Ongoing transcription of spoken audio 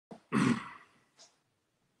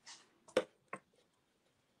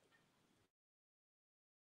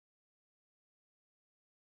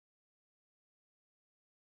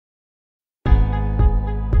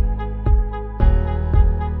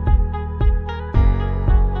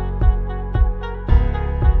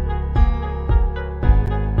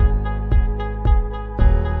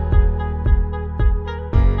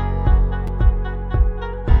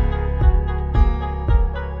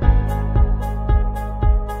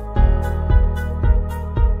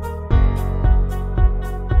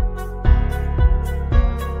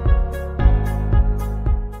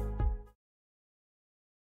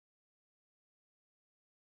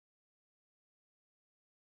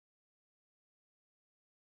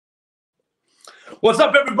What's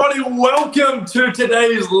up, everybody? Welcome to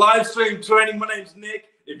today's live stream training. My name's Nick.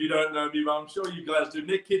 If you don't know me, but I'm sure you guys do.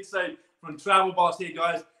 Nick Kidsay from Travel Boss here,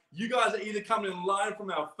 guys. You guys are either coming in live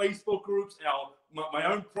from our Facebook groups, my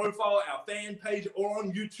own profile, our fan page, or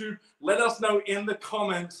on YouTube. Let us know in the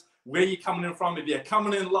comments where you're coming in from. If you're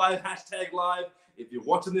coming in live, hashtag live. If you're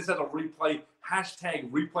watching this as a replay,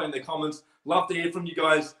 hashtag replay in the comments. Love to hear from you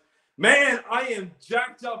guys. Man, I am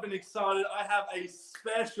jacked up and excited. I have a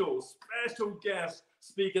special guest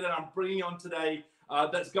speaker that I'm bringing on today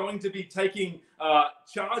that's going to be taking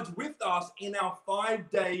charge with us in our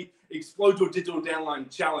 5-day Explode Your Digital Downline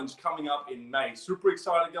Challenge coming up in May. Super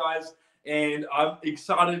excited, guys, and I'm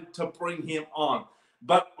excited to bring him on.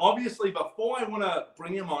 But obviously, before I want to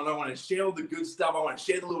bring him on, I want to share all the good stuff. I want to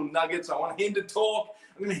share the little nuggets. I want him to talk.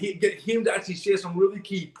 I'm going to get him to actually share some really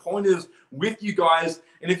key pointers with you guys.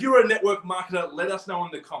 And if you're a network marketer, let us know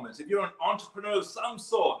in the comments. If you're an entrepreneur of some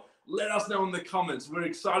sort, let us know in the comments. We're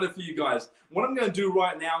excited for you guys. What I'm going to do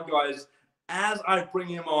right now, guys, as I bring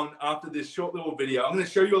him on after this short little video, I'm going to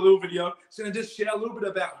show you a little video. So I'm going to just share a little bit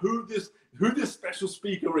about who this special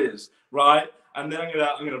speaker is, right? And then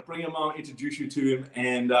I'm gonna bring him on, introduce you to him,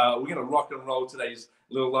 and we're gonna rock and roll today's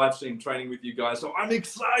little live stream training with you guys. So I'm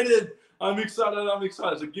excited. I'm excited.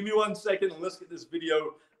 So give me 1 second and let's get this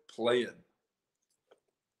video playing.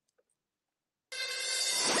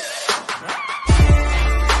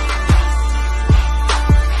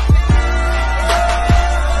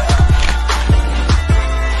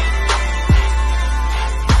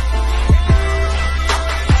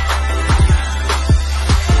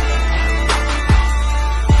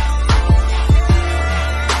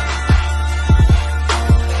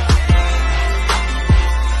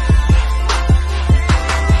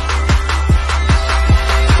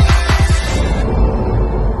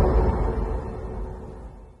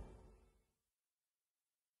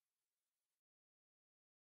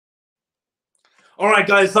 All right,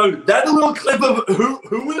 guys. So that's a little clip of who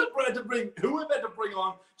we're about to bring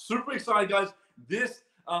on. Super excited, guys. This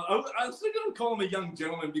I'm still going to call him a young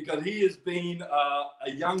gentleman because he has been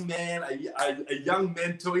a young man, a young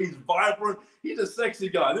mentor. He's vibrant. He's a sexy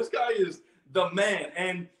guy. This guy is the man.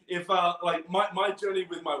 And if like my journey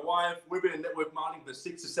with my wife, we've been in network marketing for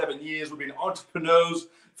 6 to 7 years. We've been entrepreneurs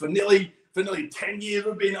for nearly 10 years.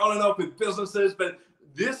 We've been on and off with businesses, but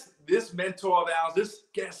this mentor of ours, this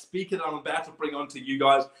guest speaker that I'm about to bring on to you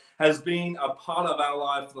guys, has been a part of our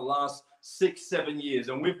life for the last 6-7 years.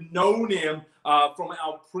 And we've known him from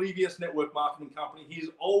our previous network marketing company. He's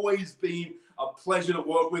always been a pleasure to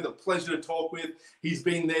work with, a pleasure to talk with. He's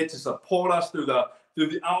been there to support us through the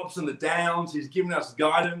ups and the downs. He's given us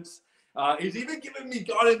guidance. He's even given me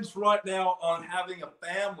guidance right now on having a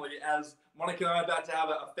family, as Monica and I are about to have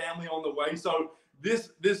a family on the way. So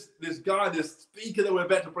this guy, this speaker that we're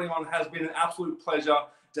about to bring on, has been an absolute pleasure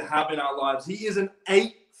to have in our lives. He is an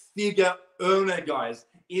 8-figure earner, guys,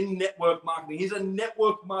 in network marketing. He's a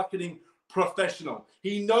network marketing professional.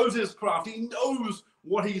 He knows his craft. He knows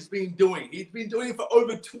what he's been doing. He's been doing it for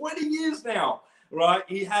over 20 years now, right?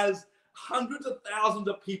 He has hundreds of thousands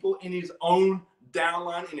of people in his own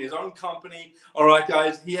downline, in his own company. All right,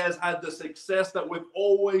 guys, he has had the success that we've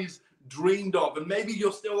always dreamed of, and maybe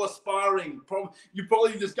you're still aspiring. You're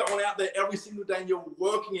probably just going out there every single day and you're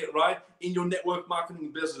working it, right, in your network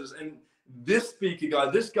marketing business. And this speaker,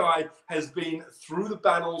 guys, this guy has been through the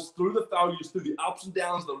battles, through the failures, through the ups and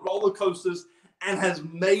downs, the roller coasters, and has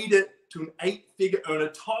made it to an 8-figure earner,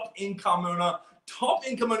 top income earner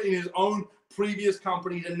in his own previous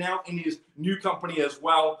companies, and now in his new company as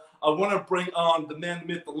well. I want to bring on the man,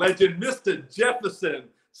 the myth, the legend, Mr. Jefferson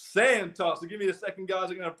Santos. So give me a second, guys.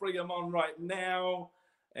 I'm going to bring him on right now.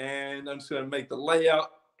 And I'm just going to make the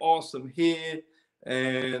layout awesome here.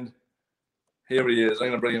 And here he is. I'm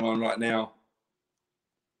going to bring him on right now.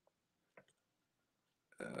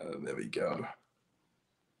 There we go.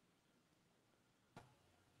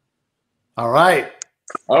 All right.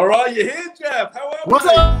 All right. You're here, Jeff. How are we? What's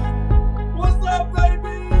up?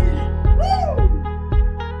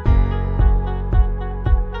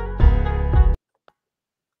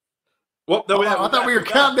 Well, no, I thought we were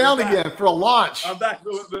counting down again for a launch. I'm back.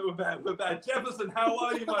 We're back. Jefferson, how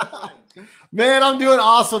are you, my friend? Man, I'm doing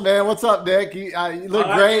awesome, man. What's up, Nick? You look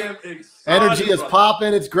great. Energy is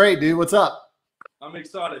popping. It's great, dude. What's up? I'm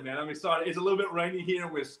excited, man. I'm excited. It's a little bit rainy here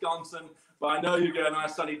in Wisconsin, but I know you got a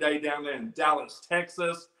nice sunny day down there in Dallas,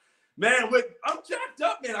 Texas. Man, I'm jacked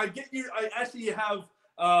up, man. I actually have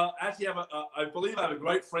I believe I have a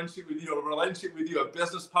great friendship with you, a relationship with you, a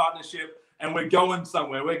business partnership. And we're going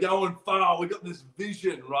somewhere. We're going far. We got this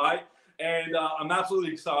vision, right? And I'm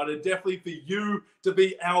absolutely excited. Definitely for you to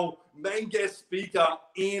be our main guest speaker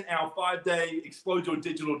in our 5-day Explode Your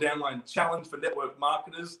Digital Downline Challenge for network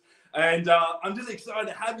marketers. And I'm just excited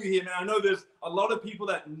to have you here, man. I know there's a lot of people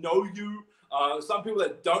that know you. Some people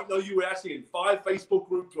that don't know you. We're actually in 5 Facebook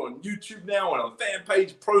groups. We're on YouTube now, on our fan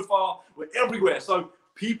page, profile. We're everywhere. So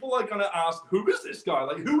people are going to ask, who is this guy?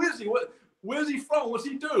 Like, who is he? Where's he from? What's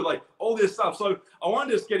he do? Like all this stuff. So I want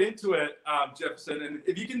to just get into it, Jefferson. And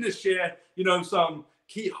if you can just share, some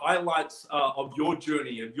key highlights of your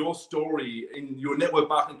journey, of your story in your network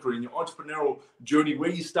marketing career, in your entrepreneurial journey, where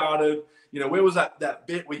you started, where was that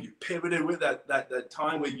bit where you pivoted with that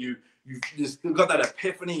time where you just got that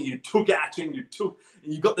epiphany, you took action, and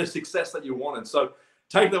you got the success that you wanted. So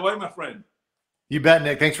take it away, my friend. You bet,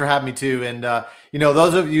 Nick. Thanks for having me too. And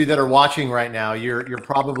those of you that are watching right now, you're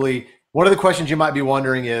probably, one of the questions you might be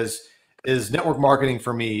wondering is network marketing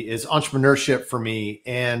for me? Is entrepreneurship for me?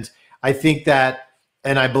 And I think that,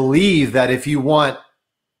 and I believe that if you want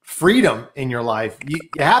freedom in your life, you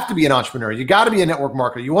have to be an entrepreneur. You got to be a network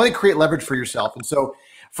marketer. You want to create leverage for yourself. And so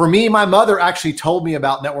for me, my mother actually told me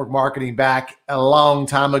about network marketing back a long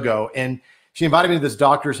time ago. And she invited me to this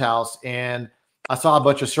doctor's house, and I saw a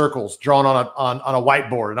bunch of circles drawn on a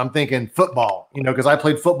whiteboard. And I'm thinking football, because I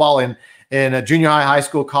played football in a junior high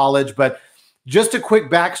school, college. But just a quick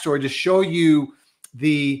backstory to show you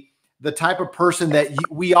the type of person that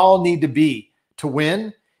we all need to be to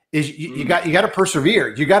win is you got to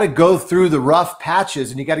persevere. You got to go through the rough patches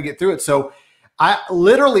and you got to get through it. So I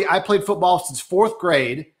played football since 4th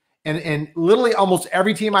grade, and literally almost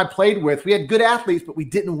every team I played with, we had good athletes, but we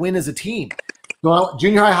didn't win as a team. So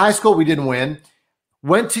junior high school, we didn't win.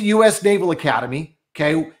 Went to U.S. Naval Academy.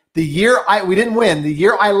 Okay. We didn't win. The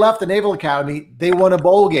year I left the Naval Academy, they won a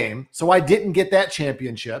bowl game. So I didn't get that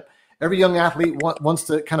championship. Every young athlete wants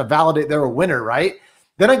to kind of validate they're a winner, right?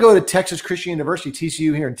 Then I go to Texas Christian University,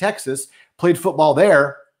 TCU here in Texas, played football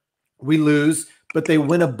there. We lose, but they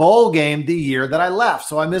win a bowl game the year that I left.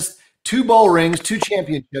 So I missed 2 bowl rings, 2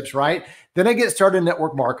 championships, right? Then I get started in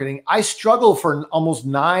network marketing. I struggled for almost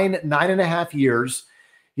 9.5 years,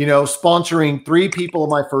 sponsoring 3 people in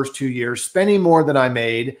my first 2 years, spending more than I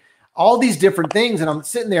made, all these different things. And I'm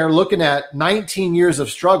sitting there looking at 19 years of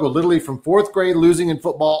struggle, literally from 4th grade, losing in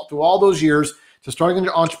football through all those years to starting as an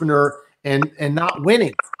entrepreneur and not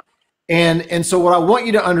winning. And so what I want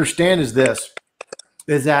you to understand is this,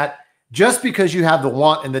 is that just because you have the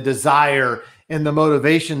want and the desire and the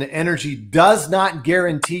motivation, the energy does not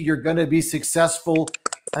guarantee you're going to be successful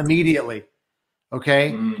immediately.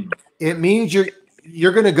 Okay. It means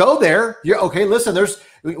you're going to go there. Listen,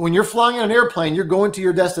 when you're flying on an airplane, you're going to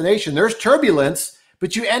your destination. There's turbulence,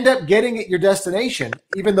 but you end up getting at your destination,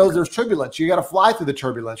 even though there's turbulence. You got to fly through the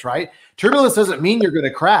turbulence, right? Turbulence doesn't mean you're going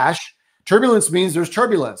to crash. Turbulence means there's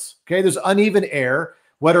turbulence. Okay. There's uneven air,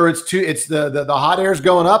 whether it's the hot air is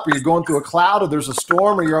going up, or you're going through a cloud, or there's a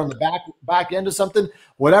storm, or you're on the back end of something,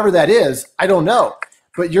 whatever that is, I don't know,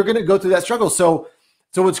 but you're going to go through that struggle. So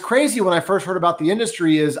what's crazy when I first heard about the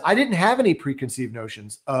industry is I didn't have any preconceived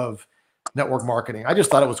notions of network marketing. I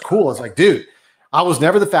just thought it was cool. I was like, dude, I was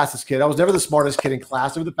never the fastest kid. I was never the smartest kid in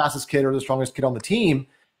class, never the fastest kid or the strongest kid on the team.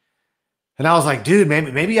 And I was like, dude,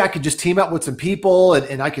 maybe I could just team up with some people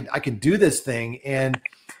and I could do this thing. And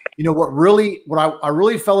what I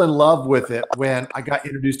really fell in love with it when I got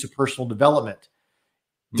introduced to personal development,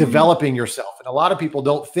 developing yourself. And a lot of people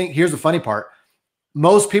don't think, here's the funny part.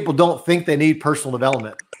 Most people don't think they need personal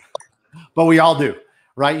development, but we all do,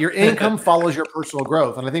 right? Your income follows your personal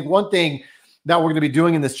growth. And I think one thing that we're going to be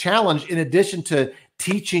doing in this challenge, in addition to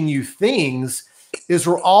teaching you things, is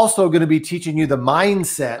we're also going to be teaching you the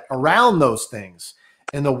mindset around those things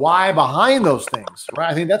and the why behind those things, right?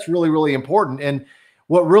 I think that's really, really important. And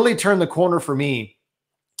what really turned the corner for me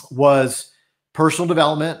was personal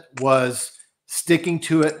development, was sticking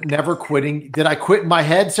to it, never quitting. Did I quit in my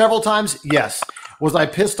head several times? Yes. Was I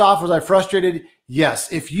pissed off? Was I frustrated? Yes.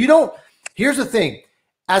 Here's the thing.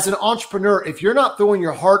 As an entrepreneur, if you're not throwing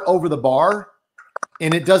your heart over the bar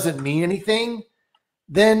and it doesn't mean anything,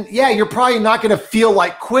 then yeah, you're probably not going to feel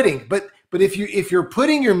like quitting. But if you're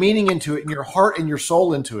putting your meaning into it and your heart and your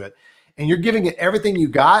soul into it, and you're giving it everything you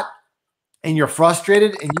got, and you're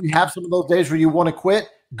frustrated and you have some of those days where you want to quit,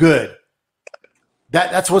 good.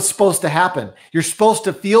 That's what's supposed to happen. You're supposed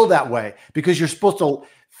to feel that way because you're supposed to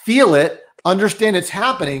feel it, understand it's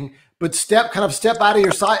happening, but step out of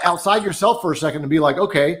your side, outside yourself for a second and be like,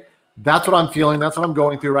 okay, that's what I'm feeling. That's what I'm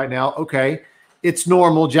going through right now. Okay. It's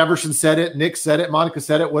normal. Jefferson said it. Nick said it. Monica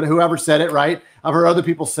said it. Whoever said it, right? I've heard other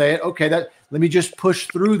people say it. Okay. Let me just push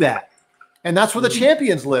through that. And that's where the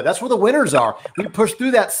champions live. That's where the winners are. We push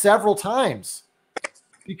through that several times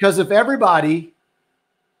because if everybody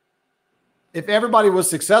was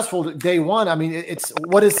successful day one, I mean, it's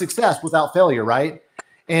what is success without failure, right?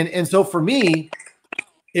 And so for me,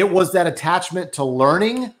 it was that attachment to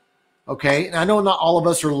learning. Okay. And I know not all of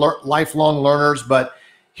us are lifelong learners, but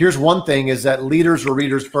here's one thing is that leaders are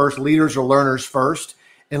readers first, leaders are learners first,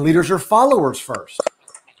 and leaders are followers first.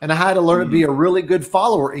 And I had to learn to be a really good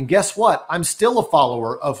follower. And guess what? I'm still a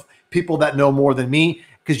follower of people that know more than me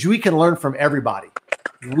because we can learn from everybody.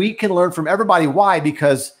 We can learn from everybody. Why?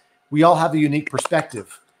 Because we all have a unique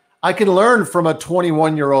perspective. I can learn from a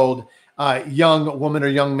 21-year-old young woman or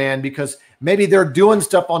young man because maybe they're doing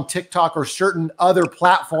stuff on TikTok or certain other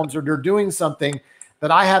platforms, or they're doing something that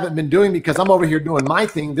I haven't been doing because I'm over here doing my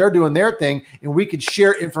thing. They're doing their thing, and we could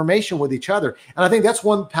share information with each other. And I think that's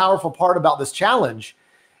one powerful part about this challenge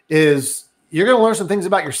is you're going to learn some things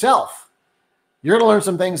about yourself. You're going to learn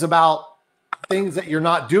some things about things that you're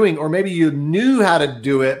not doing, or maybe you knew how to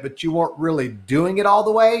do it, but you weren't really doing it all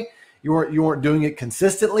the way. You weren't doing it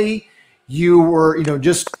consistently. You were,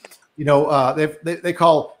 they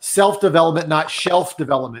call self-development, not shelf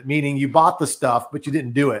development, meaning you bought the stuff, but you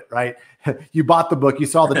didn't do it, right? You bought the book, you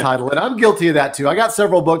saw the title, and I'm guilty of that too. I got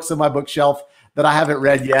several books in my bookshelf that I haven't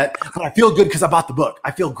read yet, but I feel good because I bought the book.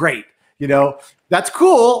 I feel great. That's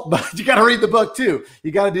cool, but you got to read the book too.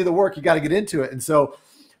 You got to do the work. You got to get into it. And so,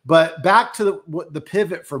 but back to the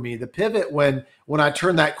pivot for me, the pivot when I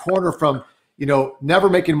turned that corner from, never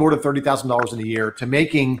making more than $30,000 in a year to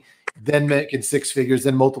making 6 figures,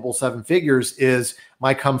 then multiple 7 figures is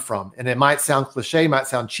my come from. And it might sound cliche, might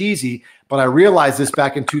sound cheesy, but I realized this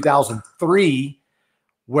back in 2003,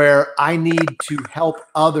 where I need to help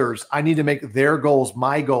others. I need to make their goals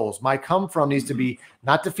my goals. My come from needs to be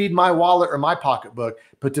not to feed my wallet or my pocketbook,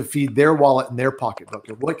 but to feed their wallet and their pocketbook.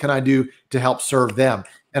 And what can I do to help serve them?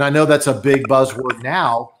 And I know that's a big buzzword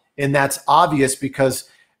now, and that's obvious because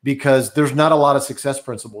there's not a lot of success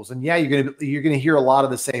principles. And yeah, you're gonna hear a lot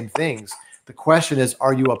of the same things. The question is,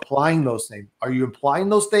 are you applying those things? Are you applying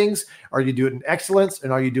those things? Are you doing it in excellence,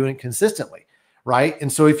 and are you doing it consistently? Right.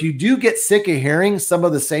 And so if you do get sick of hearing some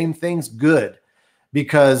of the same things, good,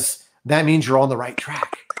 because that means you're on the right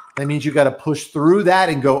track. That means you got to push through that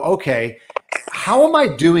and go, okay, how am I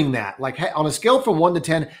doing that? Like on a scale from 1 to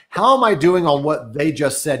 10, how am I doing on what they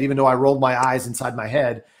just said, even though I rolled my eyes inside my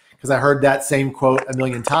head because I heard that same quote a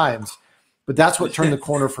million times. But that's what turned the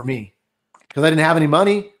corner for me because I didn't have any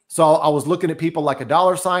money. So I was looking at people like a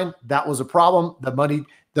dollar sign. That was a problem.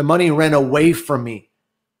 The money ran away from me.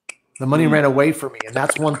 The money ran away from me. And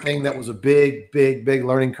that's one thing that was a big, big, big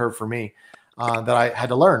learning curve for me that I had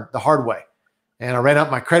to learn the hard way. And I ran up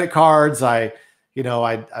my credit cards. I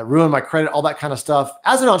ruined my credit, all that kind of stuff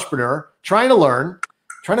as an entrepreneur, trying to learn,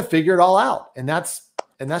 trying to figure it all out. And that's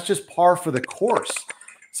just par for the course.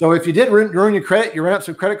 So if you did ruin your credit, you ran up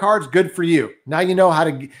some credit cards, good for you. Now you know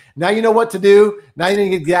what to do. Now you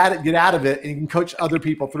need to get out of it, and you can coach other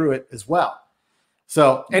people through it as well.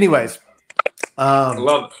 So anyways, I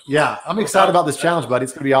love it. Yeah, I'm excited about this challenge, buddy.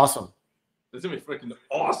 It's gonna be awesome. It's gonna be freaking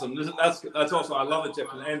awesome. That's awesome. I love it,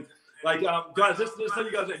 Jefferson. And guys, let's tell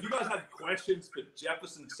you guys, if you guys have questions for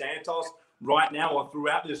Jefferson Santos right now or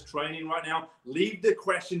throughout this training right now, leave the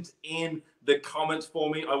questions in the comments for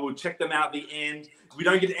me. I will check them out at the end. If we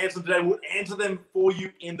don't get to answer them today, we'll answer them for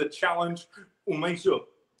you in the challenge. We'll make sure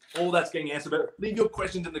all that's getting answered. But leave your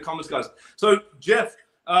questions in the comments, guys. So Jeff,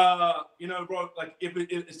 bro, like if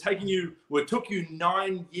it's taking you, well, it took you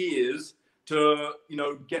 9 years to,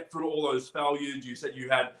 get through all those failures. You said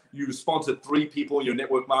you sponsored 3 people in your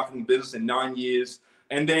network marketing business in 9 years.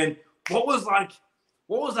 And then what was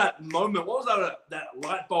that moment? What was that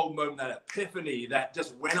light bulb moment, that epiphany that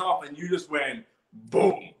just went off and you just went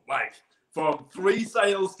boom, like from 3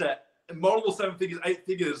 sales to multiple 7 figures, 8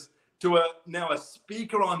 figures to now a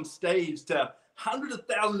speaker on stage to hundreds of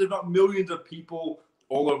thousands, if not millions of people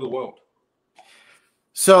all over the world?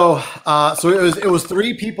 So it was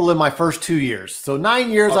 3 people in my first 2 years. So 9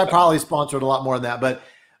 years, okay. I probably sponsored a lot more than that, but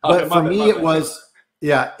for me, it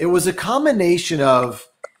was a combination of,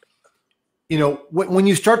 when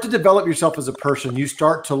you start to develop yourself as a person, you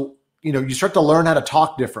start to learn how to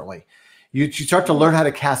talk differently. You start to learn how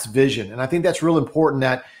to cast vision. And I think that's real important,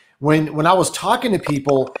 that when I was talking to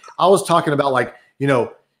people, I was talking about like, you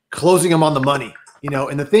know, closing them on the money, you know,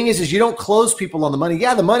 and the thing is you don't close people on the money.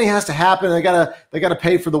 Yeah, the money has to happen. They gotta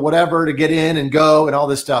pay for the whatever to get in and go and all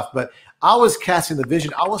this stuff. But I was casting the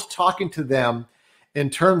vision. I was talking to them in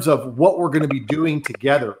terms of what we're going to be doing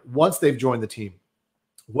together once they've joined the team,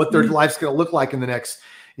 what their life's going to look like in the next,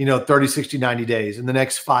 you know, 30, 60, 90 days, in the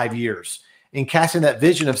next 5 years, and casting that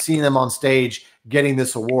vision of seeing them on stage, getting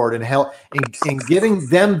this award and giving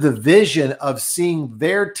them the vision of seeing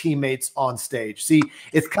their teammates on stage. See,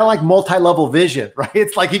 it's kind of like multi-level vision, right?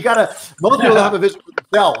 It's like most people have a vision for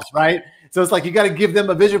themselves, right? So it's like you got to give them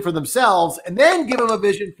a vision for themselves and then give them a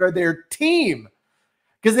vision for their team.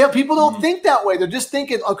 Because people don't think that way. They're just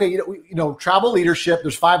thinking, okay, you know, travel leadership,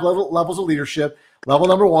 there's 5 levels of leadership. Level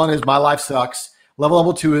number 1 is my life sucks. Level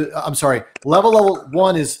 1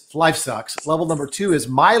 is life sucks. Level number 2 is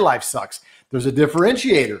my life sucks. There's a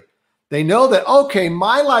differentiator. They know that, okay,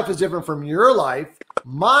 my life is different from your life.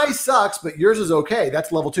 My sucks, but yours is okay.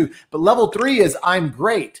 That's level 2. But level 3 is I'm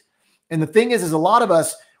great. And the thing is a lot of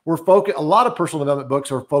us, a lot of personal development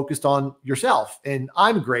books are focused on yourself and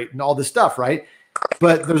I'm great and all this stuff, right?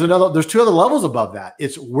 But there's 2 other levels above that.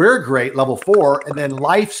 It's we're great, level 4, and then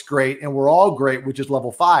life's great and we're all great, which is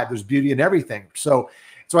level 5. There's beauty in everything. So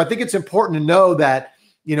I think it's important to know that,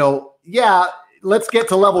 you know, yeah, let's get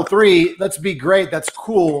to level 3. Let's be great. That's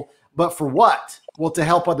cool. But for what? Well, to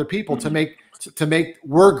help other people, to make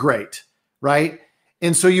we're great, right?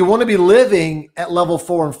 And so you want to be living at level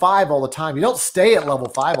 4 and 5 all the time. You don't stay at level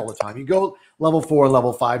 5 all the time. You go level 4 and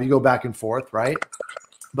level 5. You go back and forth, right?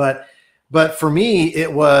 But for me,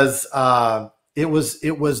 it was the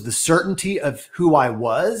certainty of who I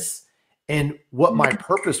was and what my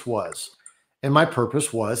purpose was. And my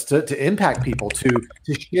purpose was to impact people, to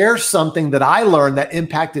share something that I learned that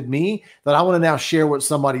impacted me, that I want to now share with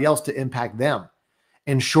somebody else to impact them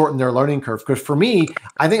and shorten their learning curve. Because for me,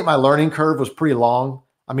 I think my learning curve was pretty long.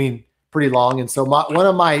 I mean, pretty long. And so one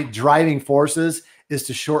of my driving forces is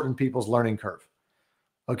to shorten people's learning curve.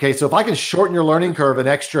 Okay, so if I can shorten your learning curve an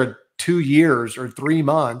extra 2 years or 3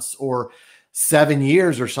 months or 7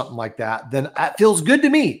 years or something like that, then that feels good to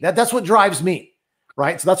me. That's what drives me,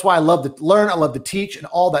 right? So that's why I love to learn. I love to teach and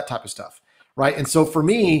all that type of stuff, right? And so for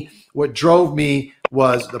me, what drove me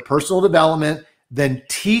was the personal development, then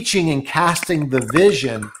teaching and casting the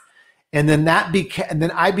vision. And then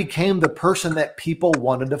I became the person that people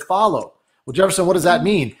wanted to follow. Well, Jefferson, what does that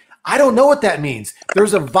mean? I don't know what that means.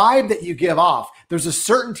 There's a vibe that you give off. There's a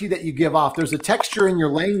certainty that you give off. There's a texture in your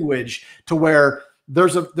language to where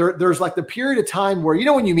there's like the period of time where, you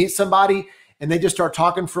know, when you meet somebody and they just start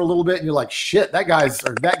talking for a little bit and you're like, shit, that guy's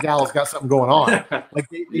or that gal's got something going on. Like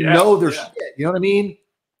they know their shit. You know what I mean?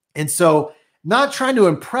 And so not trying to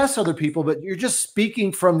impress other people, but you're just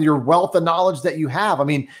speaking from your wealth of knowledge that you have. I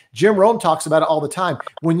mean, Jim Rome talks about it all the time.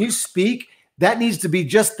 When you speak, that needs to be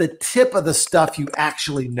just the tip of the stuff you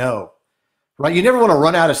actually know, right? You never want to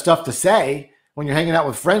run out of stuff to say when you're hanging out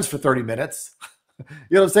with friends for 30 minutes. You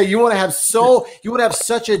know what I'm saying? You want to have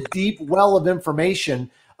such a deep well of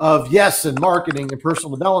information of and marketing and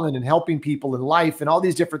personal development and helping people in life and all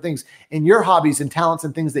these different things and your hobbies and talents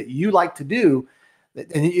and things that you like to do.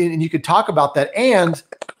 And you could talk about that and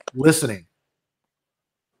listening.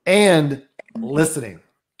 2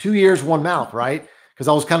 ears, one mouth, right? Because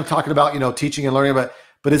I was kind of talking about, you know, teaching and learning, but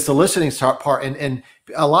it's the listening part. And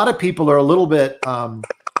a lot of people are a little bit,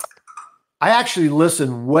 I actually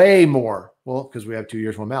listen way more. Well, because we have 2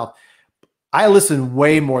 ears, one mouth. I listen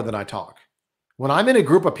way more than I talk. When I'm in a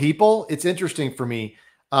group of people, it's interesting for me.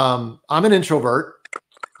 I'm an introvert.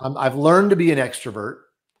 I've learned to be an extrovert.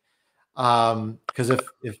 Because if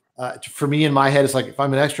for me in my head, it's like, if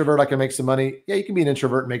I'm an extrovert, I can make some money. Yeah, you can be an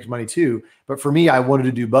introvert and make money too. But for me, I wanted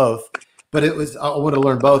to do both. But I wanted to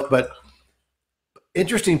learn both. But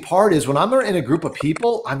interesting part is when I'm in a group of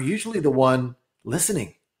people, I'm usually the one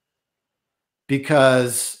listening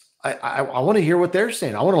because I want to hear what they're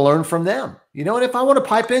saying. I want to learn from them, you know, and if I want to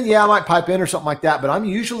pipe in, I might pipe in or something like that, but I'm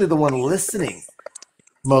usually the one listening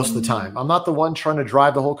most of the time. I'm not the one trying to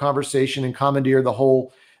drive the whole conversation and commandeer the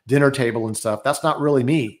whole dinner table and stuff. That's not really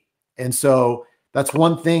me. And so that's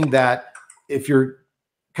one thing that if you're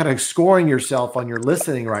kind of scoring yourself on your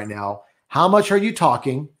listening right now, how much are you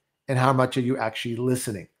talking and how much are you actually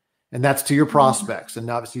listening? And that's to your prospects and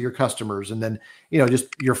obviously your customers. And then, you know, just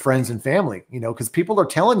your friends and family, you know, because people are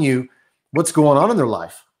telling you what's going on in their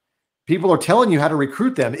life. People are telling you how to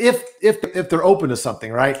recruit them if they're open to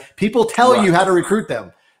something, right? People tell you how to recruit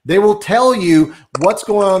them. They will tell you what's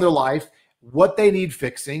going on in their life, what they need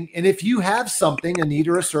fixing. And if you have something, a need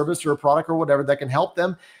or a service or a product or whatever that can help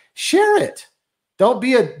them, share it. Don't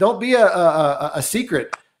be a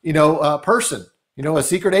secret person, a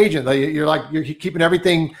secret agent. You're keeping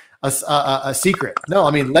everything a secret. No,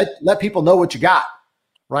 I mean, let people know what you got,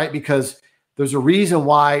 right? Because there's a reason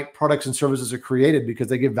why products and services are created, because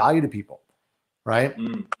they give value to people, right?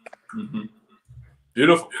 Mm-hmm.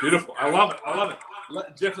 Beautiful, beautiful. I love it.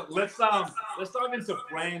 Jefferson, let's dive into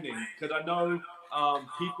branding, because I know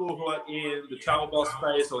people who are in the travel bus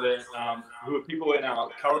space, or who are people in our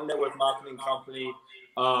current network marketing company.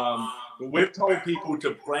 We've told people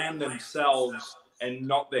to brand themselves and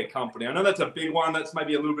not their company. I know that's a big one. That's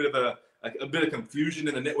maybe a little bit of a bit of confusion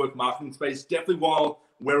in the network marketing space. Definitely, while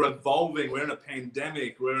we're evolving, we're in a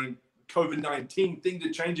pandemic, we're in COVID-19, things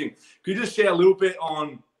are changing. Could you just share a little bit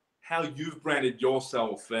on how you've branded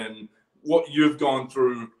yourself and what you've gone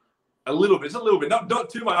through? A little bit, not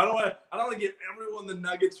too much. I don't want to give everyone the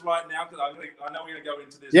nuggets right now, because I know we're gonna go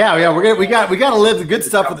into this. Yeah. We got to live the good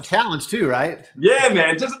stuff with the challenge too, right? Yeah,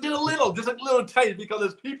 man. Just a little taste, because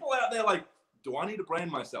there's people out there like, do I need to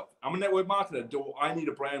brand myself? I'm a network marketer. Do I need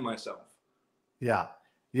to brand myself? Yeah.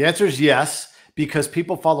 The answer is yes, because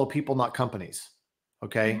people follow people, not companies.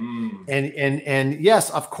 Okay. And yes,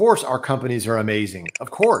 of course, our companies are amazing. Of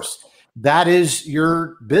course. That is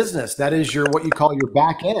your business. That is what you call your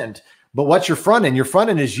back end. But what's your front end? Your front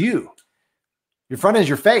end is you. Your front end is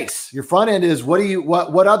your face. Your front end is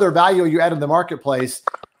what other value are you add in the marketplace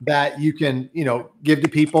that you can, give to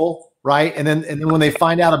people, right? And then when they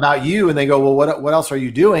find out about you and they go, well, what else are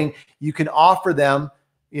you doing? You can offer them,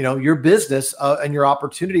 your business and your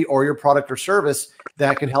opportunity or your product or service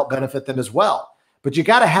that can help benefit them as well. But you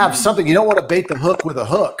got to have something. You don't want to bait the hook with a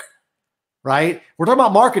hook. Right? We're talking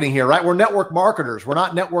about marketing here, right? We're network marketers. We're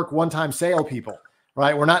not network one-time sale people,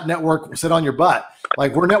 right? We're not network sit on your butt.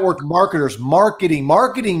 Like, we're network marketers.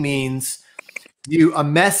 Marketing means a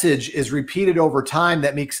message is repeated over time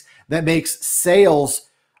that makes sales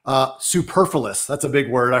superfluous. That's a big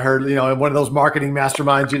word. I heard, in one of those marketing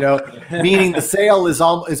masterminds, meaning the sale is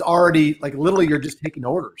already, like, literally you're just taking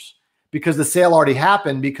orders because the sale already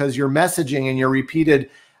happened, because your messaging and your repeated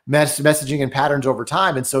messaging and patterns over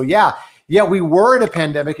time. And so, yeah, we were in a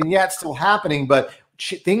pandemic, and it's still happening, but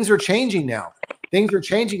things are changing now. Things are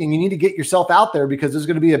changing, and you need to get yourself out there, because there's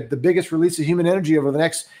going to be the biggest release of human energy over the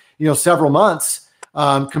next, several months,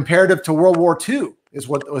 comparative to World War II, is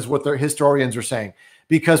what their historians are saying,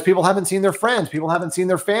 because people haven't seen their friends, people haven't seen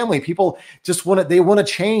their family, people just want to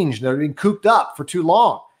change. They're being cooped up for too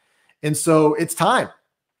long, and so it's time.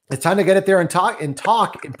 It's time to get it there and talk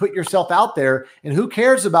and put yourself out there. And who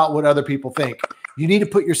cares about what other people think? You need to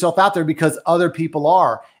put yourself out there, because other people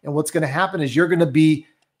are. And what's going to happen is you're going to be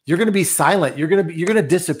silent. You're going to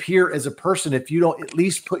disappear as a person if you don't at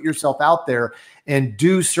least put yourself out there and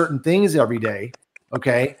do certain things every day.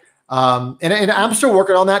 Okay. And I'm still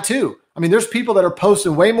working on that too. I mean, there's people that are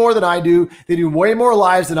posting way more than I do. They do way more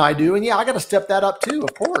lives than I do. And I got to step that up too,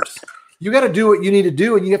 of course. You got to do what you need to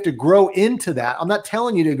do, and you have to grow into that. I'm not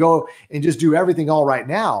telling you to go and just do everything all right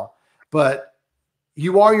now, but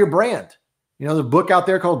you are your brand. There's a book out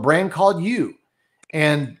there called Brand Called You.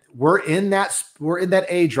 And we're in that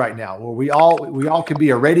age right now where we all can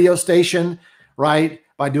be a radio station, right?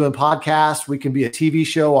 By doing podcasts. We can be a TV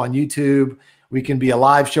show on YouTube. We can be a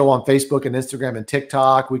live show on Facebook and Instagram and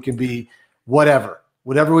TikTok. We can be whatever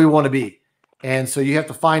we want to be. And so you have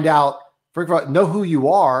to find out, know who you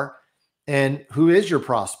are and who is your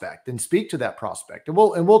prospect, and speak to that prospect. And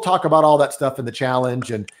we'll talk about all that stuff in the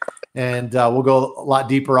challenge, and we'll go a lot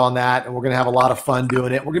deeper on that. And we're going to have a lot of fun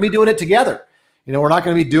doing it. We're going to be doing it together. We're not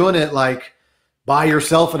going to be doing it like by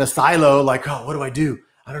yourself in a silo, like, oh, what do I do?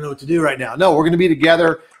 I don't know what to do right now. No, we're going to be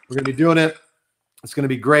together. We're going to be doing it. It's going to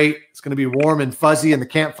be great. It's going to be warm and fuzzy in the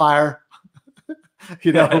campfire.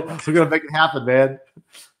 We're going to make it happen, man.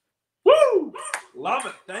 Woo! Love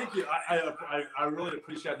it. Thank you. I really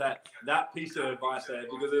appreciate that piece of advice there,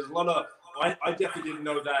 because there's a lot of, I definitely didn't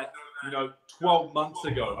know that, 12 months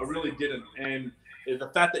ago. I really didn't. And the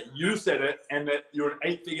fact that you said it, and that you're an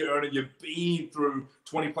 8-figure earner, you've been through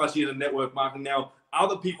 20 plus years of network marketing. Now,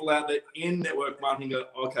 other people out there in network marketing go,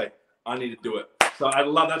 okay, I need to do it. So I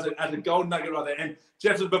love that. That's a gold nugget right there. And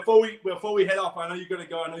Jefferson, before we head off, I know you're going to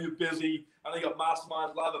go. I know you're busy. I know you got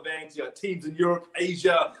masterminds, live events. You got teams in Europe,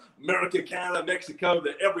 Asia, America, Canada, Mexico.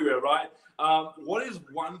 They're everywhere, right? What is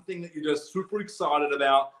one thing that you're just super excited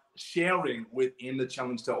about sharing within the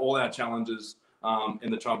challenge to all our challenges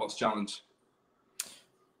in the Tribox Challenge?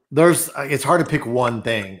 It's hard to pick one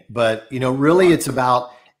thing, but really it's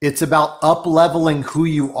about up-leveling who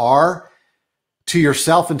you are to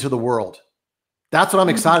yourself and to the world. That's what I'm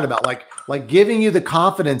excited about. Like like giving you the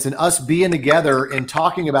confidence and us being together and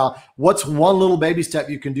talking about what's one little baby step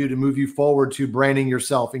you can do to move you forward to branding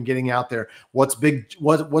yourself and getting out there.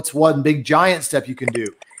 What's one big giant step you can do?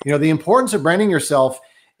 You know, the importance of branding yourself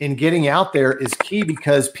and getting out there is key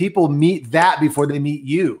because people meet that before they meet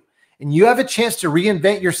you. And you have a chance to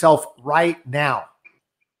reinvent yourself right now.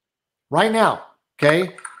 Right now.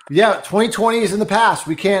 Okay. Yeah. 2020 is in the past.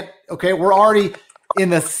 We can't, okay. We're already in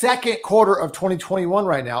the second quarter of 2021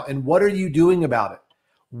 right now. And what are you doing about it?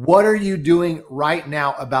 What are you doing right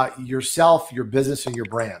now about yourself, your business, and your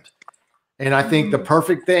brand? And I think the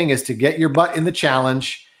perfect thing is to get your butt in the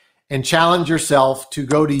challenge and challenge yourself to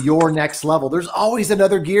go to your next level. There's always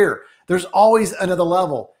another gear. There's always another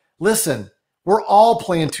level. Listen, we're all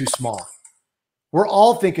playing too small. We're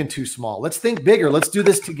all thinking too small. Let's think bigger. Let's do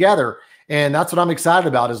this together. And that's what I'm excited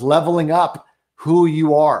about, is leveling up who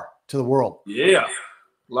you are to the world. Yeah.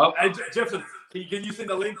 Love. Hey, Jefferson, can you see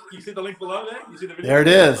the link? You see the link below there? You see the video? There it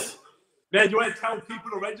is. Man, you want to tell people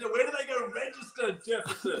to register? Where do they go to register,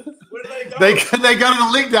 Jefferson? Where do they go? They go to the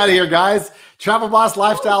link down here, guys.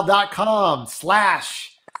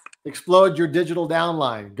 TravelBossLifestyle.com/explode your digital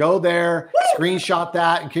downline. Go there, screenshot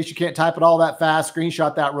that in case you can't type it all that fast.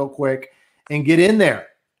 Screenshot that real quick and get in there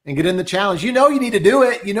and get in the challenge. You know you need to do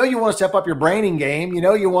it. You know you want to step up your branding game. You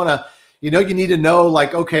know you want to. You know, you need to know,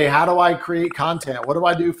 like, okay, how do I create content? What do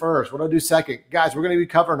I do first? What do I do second? Guys, we're going to be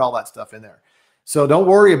covering all that stuff in there. So don't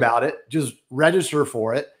worry about it. Just register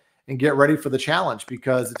for it and get ready for the challenge,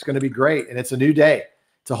 because it's going to be great. And it's a new day.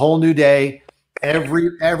 It's a whole new day.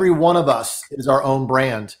 Every one of us is our own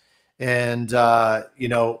brand. And, you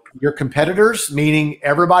know, your competitors, meaning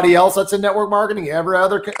everybody else that's in network marketing, every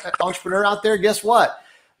other entrepreneur out there, guess what?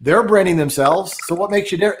 They're branding themselves. So what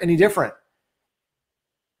makes you any different?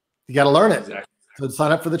 You got to learn it. Exactly. So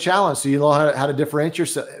sign up for the challenge so you know how to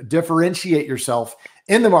differentiate yourself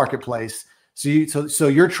in the marketplace, so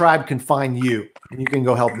your tribe can find you and you can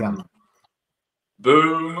go help them.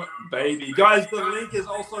 Boom, baby. Guys, the link is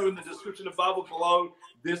also in the description above or below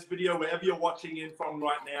this video, wherever you're watching in from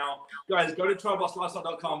right now. Guys, go to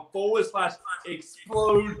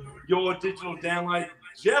TravelBossLifestyle.com/explode your digital downline.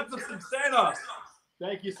 Jefferson Santos,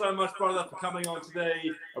 thank you so much, brother, for coming on today.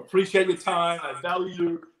 Appreciate your time. I value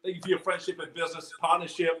you. Thank you for your friendship and business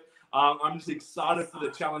partnership. I'm just excited for the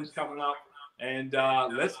challenge coming up. And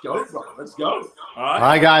let's go, brother. Let's go. All right. All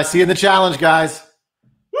right, guys. See you in the challenge, guys.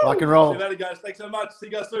 Woo! Rock and roll. See you later, guys. Thanks so much. See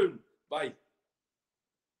you guys soon. Bye.